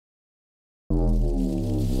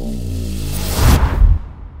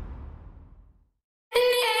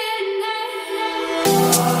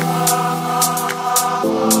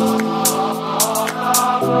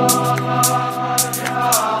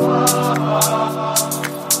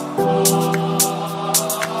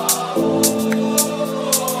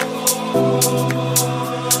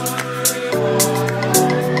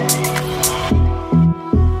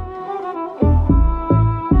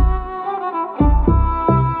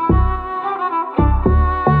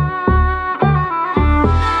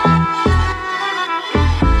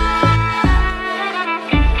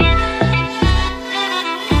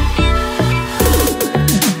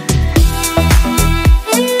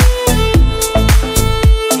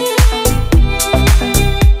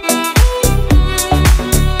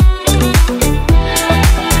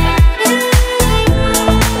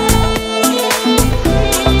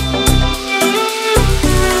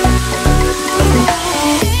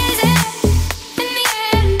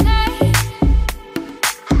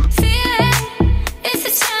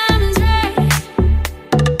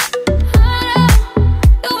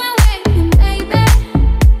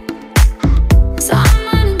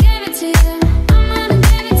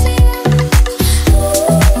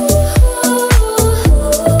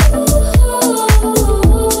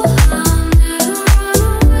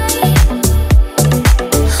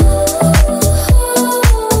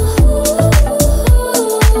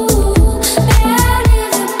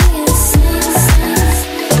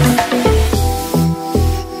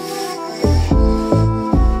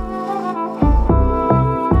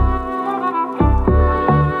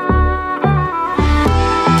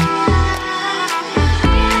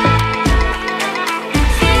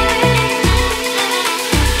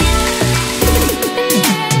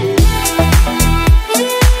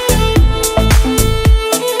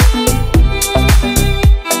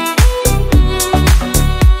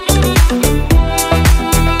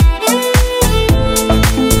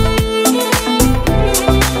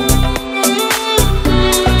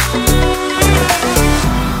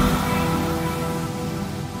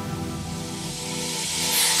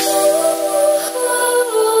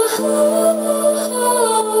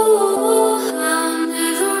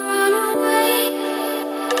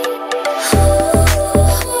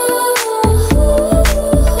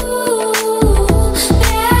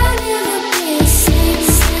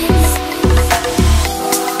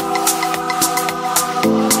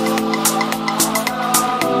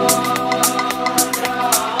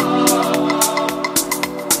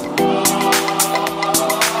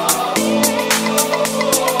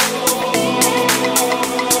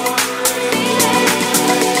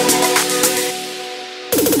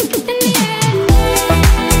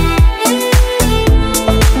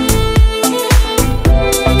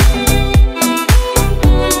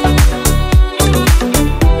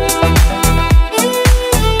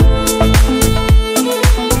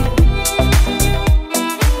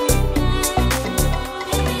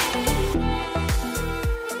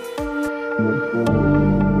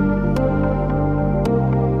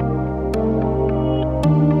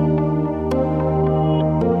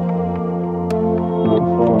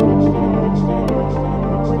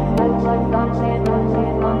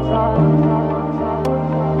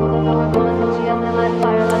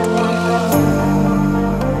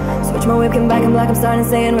I'm starting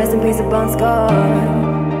saying rest in peace, a bun scar.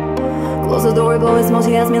 Close the door, blowing smoke,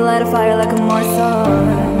 she asked me to light a fire like a Mars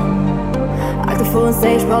sun. Act a fool on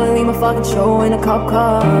stage, probably leave my fucking show in a cop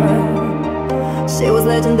car. Shit was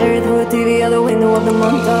legendary through the TV out the window of the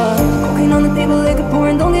montage. Cocaine on the table, liquor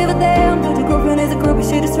pouring, don't give a damn. Dude, your girlfriend is a groupie,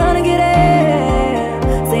 she just trying to get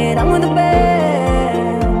in. Saying I'm with the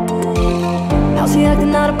band. How she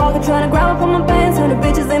acting out of pocket, trying to grab up on my pants. 100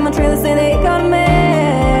 bitches in my trailer say they got a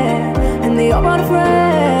man, and they all brought a friend.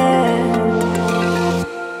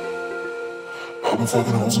 I've been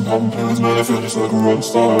fucking hoes and popping pills, man, I feel just like a rock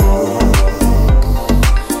star.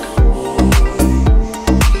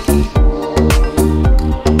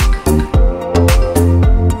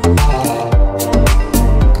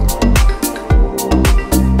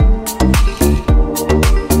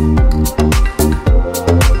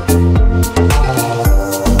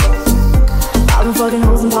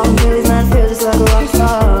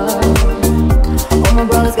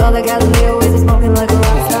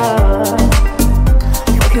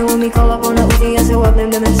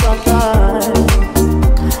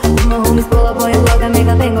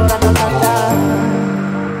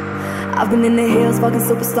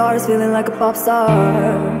 Superstars, feeling like a pop star.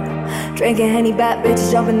 Drinking Henny, bad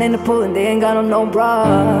bitches jumping in the pool and they ain't got on no bra.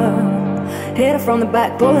 Hit her from the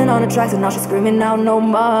back, pulling on the tracks and now she's screaming out no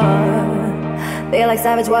more. They like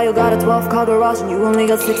savage while you got a 12-car garage and you only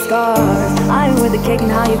got 6 cars. I ain't with the cake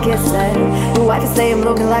and how you kiss it. Your wife is saying I'm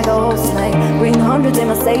looking like a old snake. Green hundreds in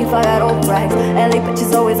my safe, I got old racks. LA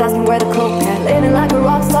bitches always asking where the coke at. Living like a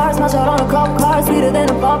rock star, smash out on a cop car. Sweeter than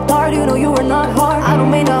a pop tart, you know you were not hard. I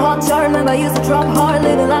don't mean the hot chart, remember I used to drop hard.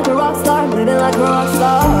 Living like a rock star, living like a rock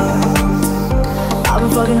star. I've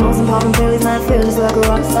been fucking hoes and popping pills, man, I feel just like a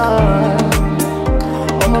rock star.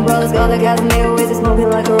 All my brothers got the gas and they always smoking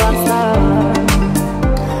like a rock star.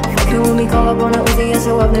 Fucking with me, call up on a Uzi and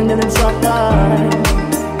show up, name them shot that.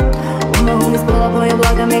 All my homies pull up on your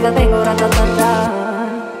block and make a thing go rat-tat-tat-tat.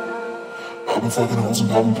 I've been fucking hoes and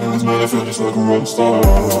popping pills, man, I feel just like a rock star.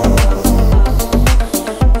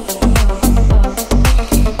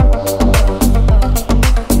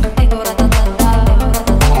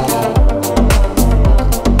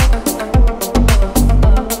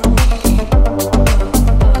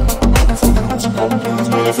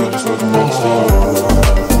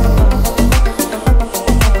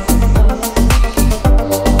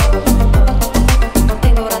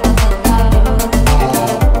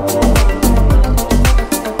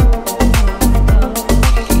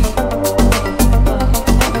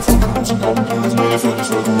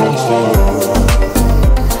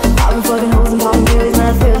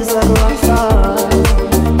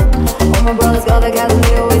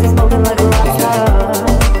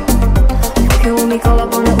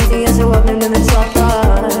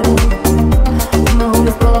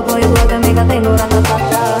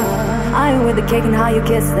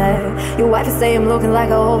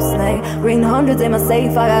 In my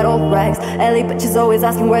safe, I got old racks. LA bitches always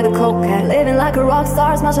asking where the coke at. Living like a rock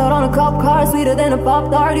star, smash out on a cop car. Sweeter than a pop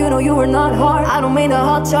tart, you know you were not hard. I don't mean the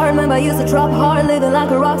hot chart, remember I used to drop hard. Living like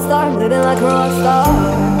a rock star, living like a rock star.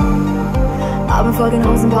 I've been fucking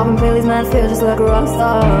hoes and popping pills, man, I feel just like a rock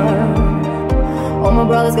star. All my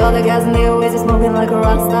brothers got the gas and they always smoking like a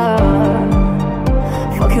rock star.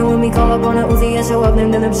 Fucking with me, call up on a Uzi and show up,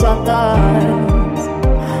 name them shot that.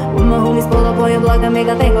 When my homies pull up on your block and make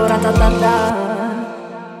a thing go rat-tat-tat-tat.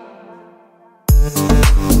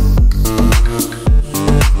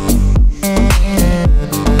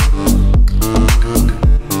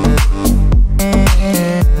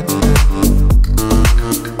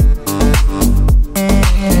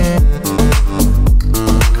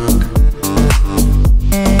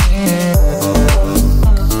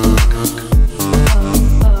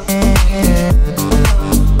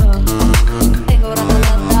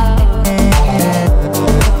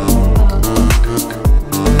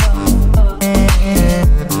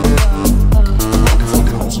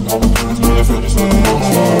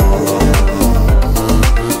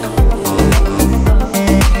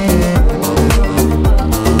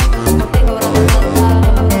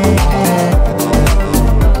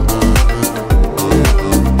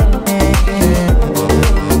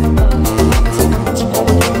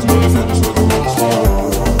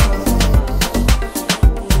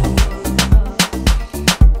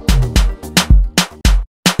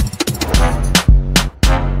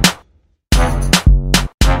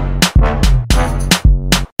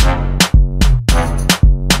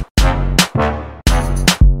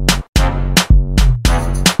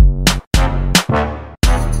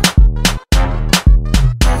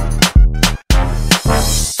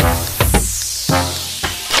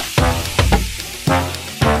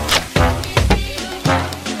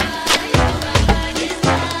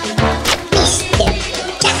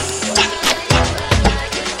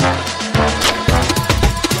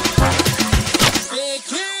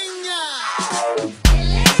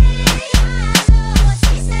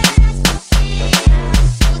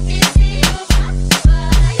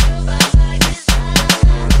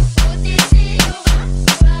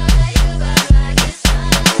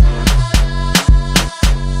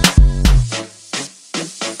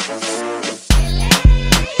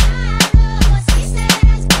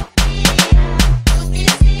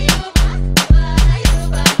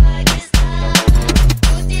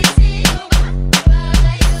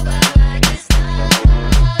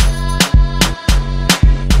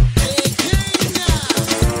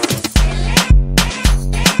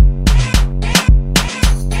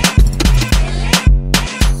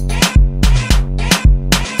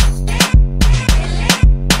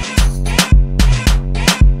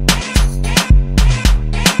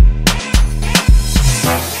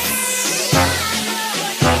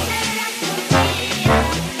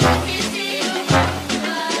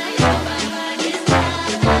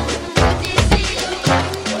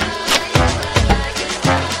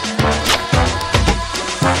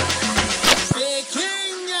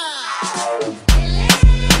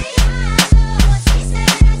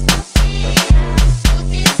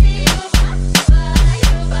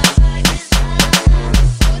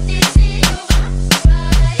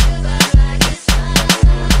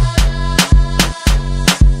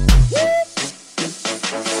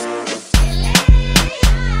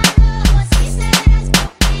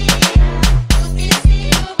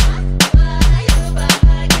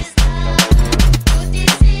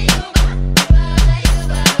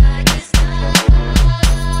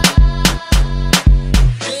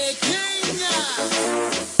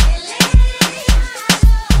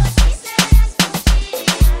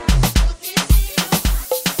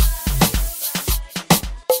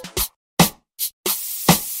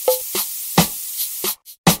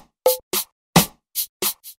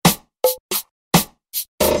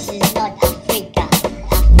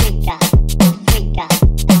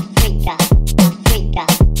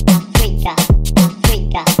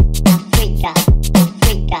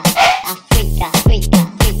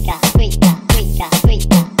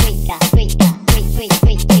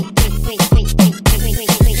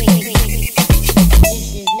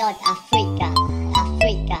 not Africa,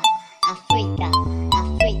 Africa, Africa,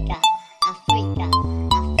 Africa, Africa,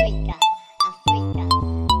 Africa, Africa.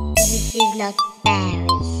 This is not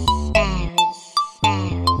Paris, Paris,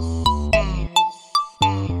 Paris, Paris, Paris, Paris.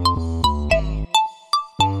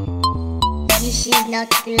 This is not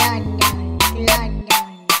London, London, London,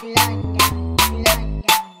 London, London.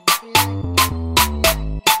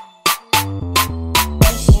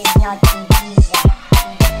 This is not Ibiza.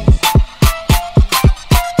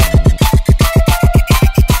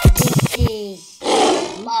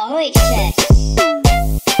 Mauritius.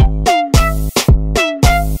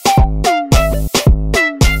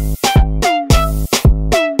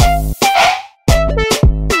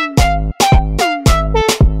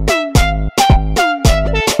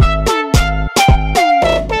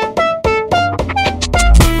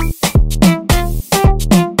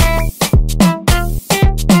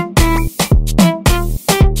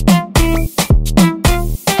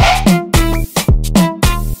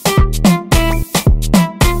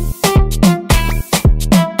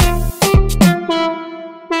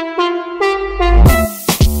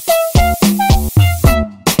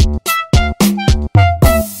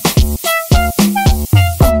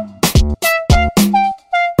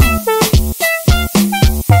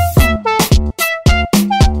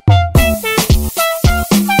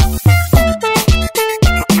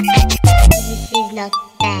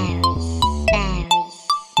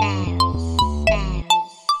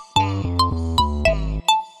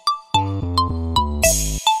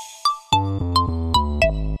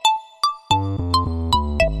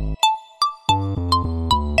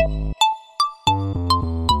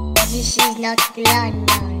 This is not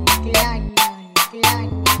London, London, London,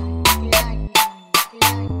 London, London.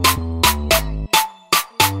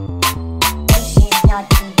 This is not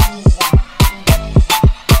Ibiza.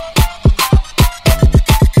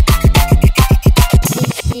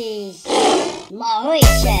 This is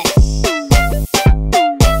Mauritius.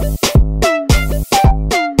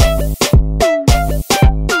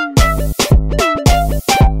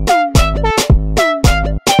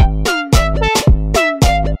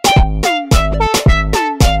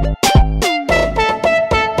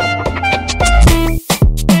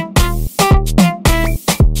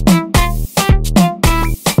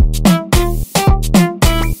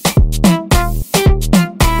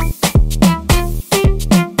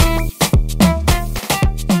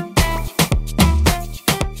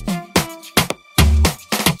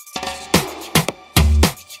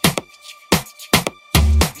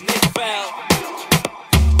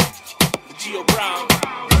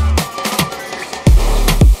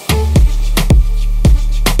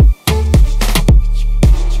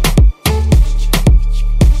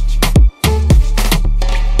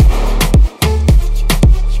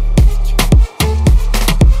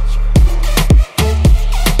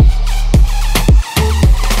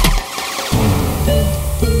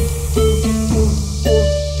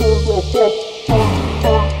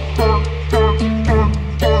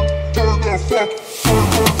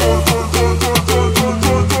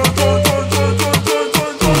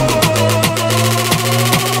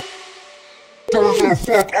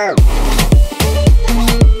 Fuck out.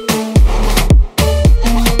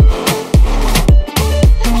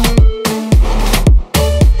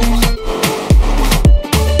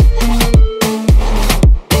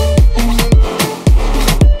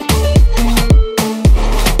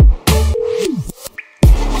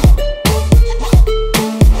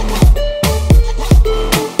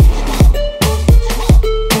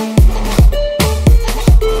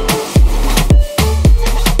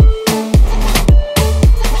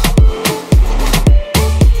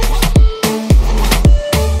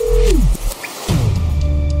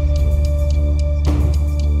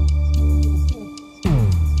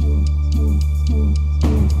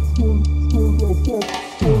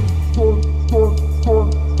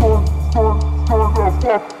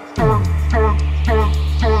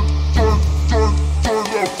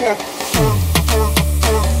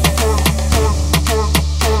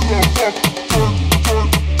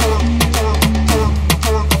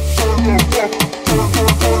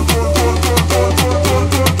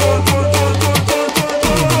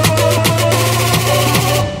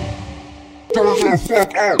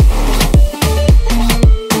 Fuck out.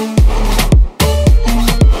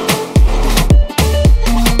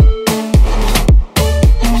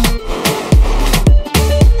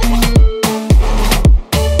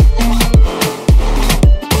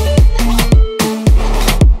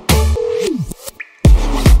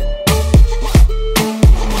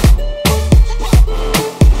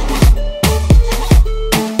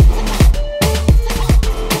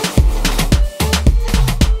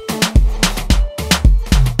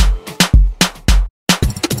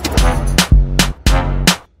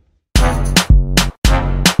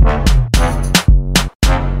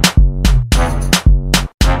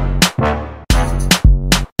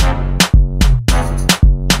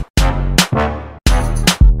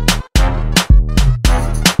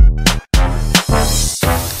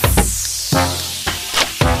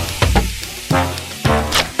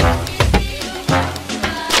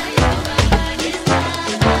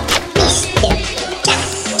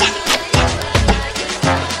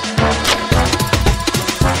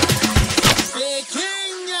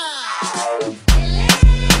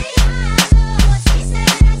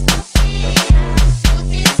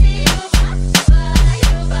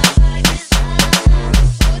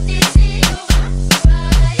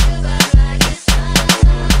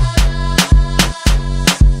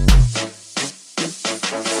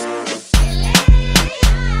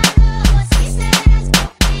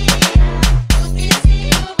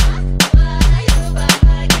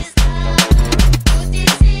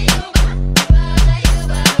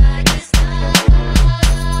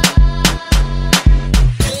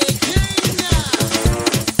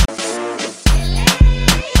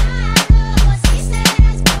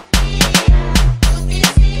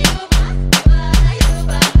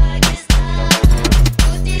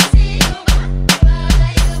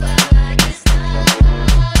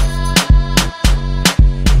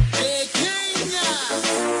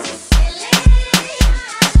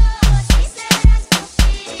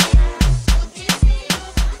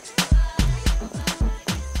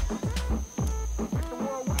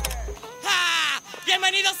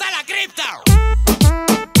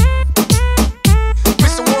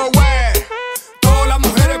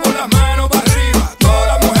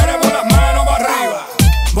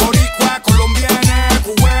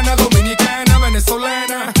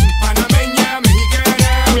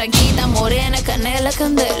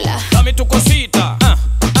 candela. Dame tu cosita,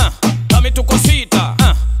 dame tu cosita,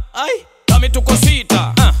 ay, dame tu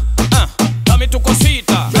cosita, dame tu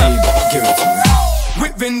cosita. Baby, give it to me.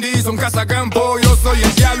 With Vin Diesel, Casacampo, yo soy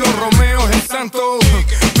el diablo, Romeo es el santo.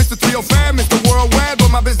 Mr. 305, Mr. Worldwide, but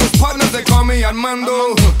my business partners, they call me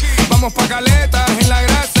Armando. Vamos pa' Caleta, en la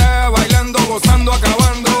grasa, bailando, gozando,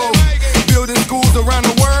 acabando. Building schools around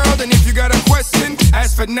the world, and if you got a question,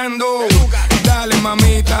 ask Fernando. Dale,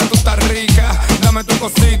 mamita, tú estás rica, dame tu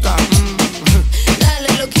cosita. Dale,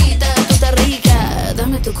 loquita, tú estás rica,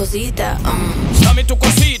 dame tu cosita. Dame tu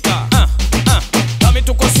cosita, dame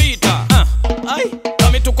tu cosita, ay,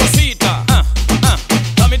 dame tu cosita,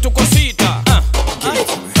 dame tu cosita, ay,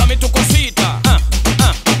 dame tu cosita,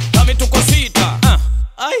 dame tu cosita,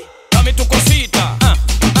 ay, dame tu cosita.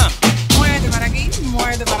 Muévete para aquí,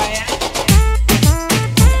 muévete para allá.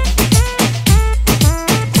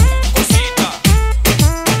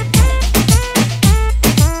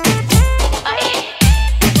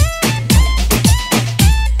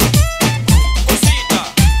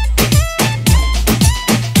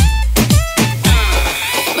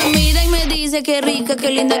 Qué rica,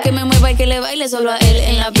 qué linda, que me mueva y que le baile solo a él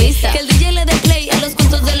en la pista. Que el DJ le dé play a los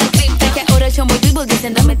puntos de la cripta. Que ahora Chombo y People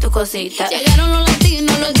dicen dame tu cosita. Llegaron los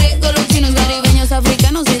latinos, los griegos, los chinos, caribeños,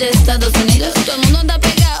 africanos y de Estados Unidos. Todo el mundo anda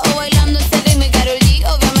pegado bailando este ritmo y Karol G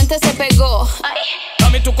obviamente se pegó. Ay.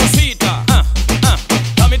 Dame tu cosita,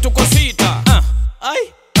 dame tu cosita, ay,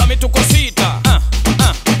 dame tu cosita,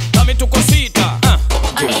 dame tu cosita,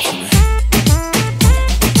 ay.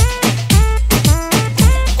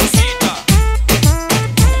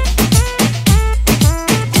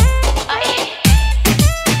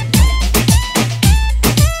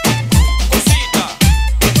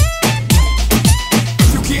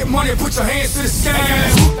 Put your hands to the sky.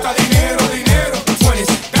 Le gusta dinero, dinero. 20s,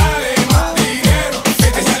 dale más dinero.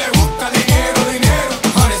 50s, ya le gusta dinero, dinero.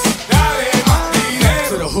 100s, dale más dinero.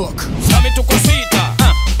 To the hook. Dame tu cosita,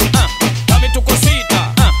 dame tu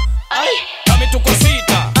cosita, ay, dame tu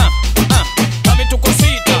cosita, dame tu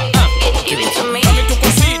cosita, Give it to me. dame tu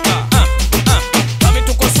cosita, dame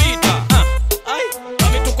tu cosita, ay,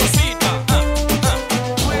 dame tu cosita.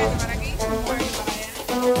 Muévete para aquí, muévete para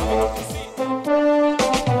allá.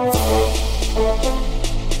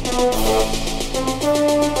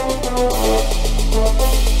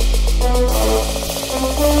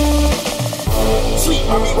 Sweet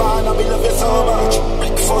marijuana, me love you so much.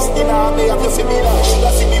 Breakfast, dinner, me have you for me lunch. Should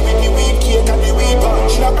I see me with the weed cake and the weed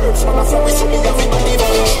punch? The herbs from a flourish, so me have it on the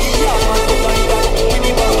bunch. Yeah, man, look like that. With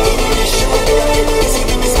the bang, English, you me a get busy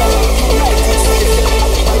with the sky. United States, them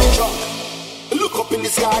happy by the truck. Look up in the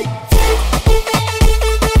sky.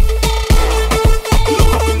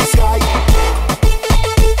 Look up in the sky.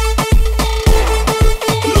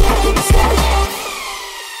 Look up in the sky.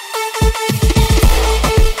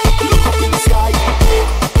 Look up in the sky.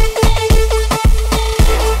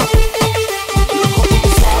 Look up in the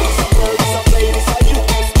sky. Some birds are playing inside you.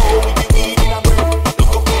 With the weed in a breath.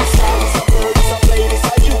 Look up in the sky. Some birds are playing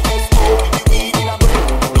inside you. With the weed in a breath.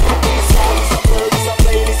 Look up in the sky. Some birds are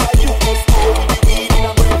playing inside you. With the weed in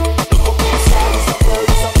a breath. Look up in the sky. Some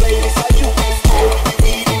birds are playing inside you. With the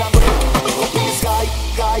weed in a breath. Look up in the sky.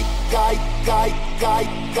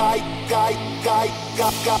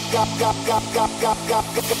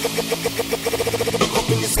 Look up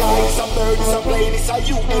in the sky, some birds are playing inside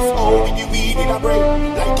UFO with the weed in a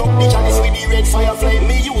brain. Light up the chalice with the red fire flame.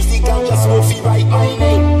 Me use the ganja smoke to write my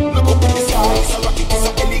name. Look up in the sky, it's a rocket, it's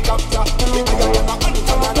a helicopter. Me higher than a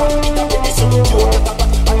antenna. It a ready so pure that a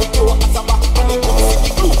bat. And it go as a bat. And it goes with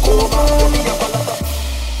the glucoma. Let me have a lot of.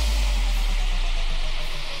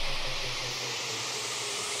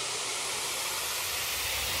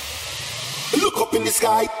 Look up in the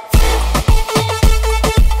sky.